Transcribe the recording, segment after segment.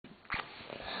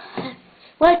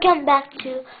Welcome back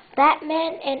to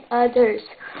Batman and Others,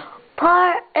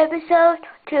 episode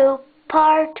 2,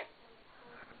 part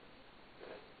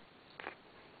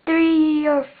 3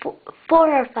 or 4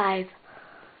 or 5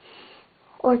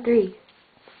 or 3.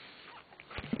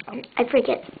 I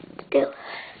forget still.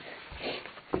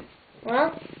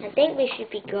 Well, I think we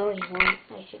should be going home.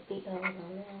 I should be going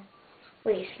home now.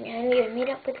 Wait, I need to meet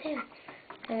up with him.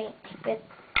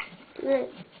 With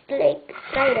Blake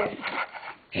later.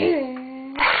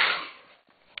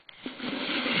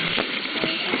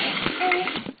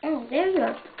 Oh, there you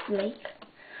are, Blake.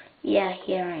 Yeah,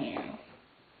 here I am.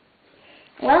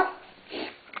 Well,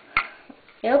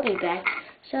 he'll be back.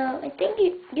 So I think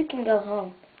you can go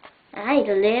home. I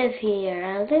live here.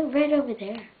 I live right over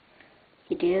there.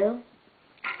 You do?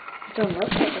 It don't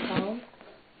look like a home.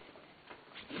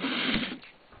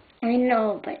 I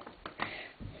know, but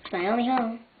it's my only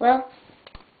home. Well,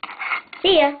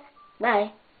 see ya.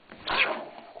 Bye.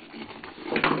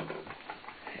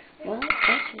 Well,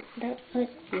 that was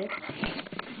weird.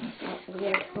 That's a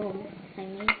weird home, I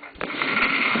mean.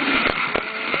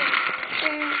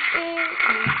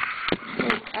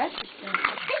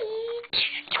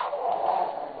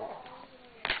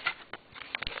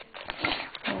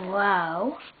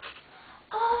 Wow.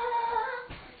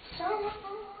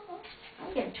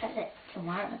 I'm going to try that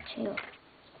tomorrow, too.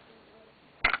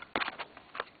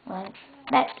 Well,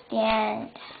 that's the end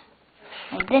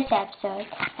of this episode.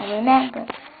 And remember,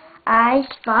 I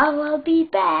Spot will be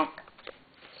back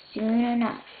soon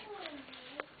enough.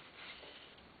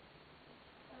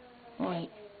 Wait.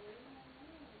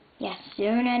 Yes,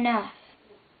 soon enough.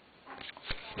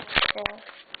 So,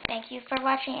 thank you for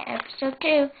watching episode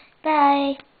 2.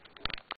 Bye.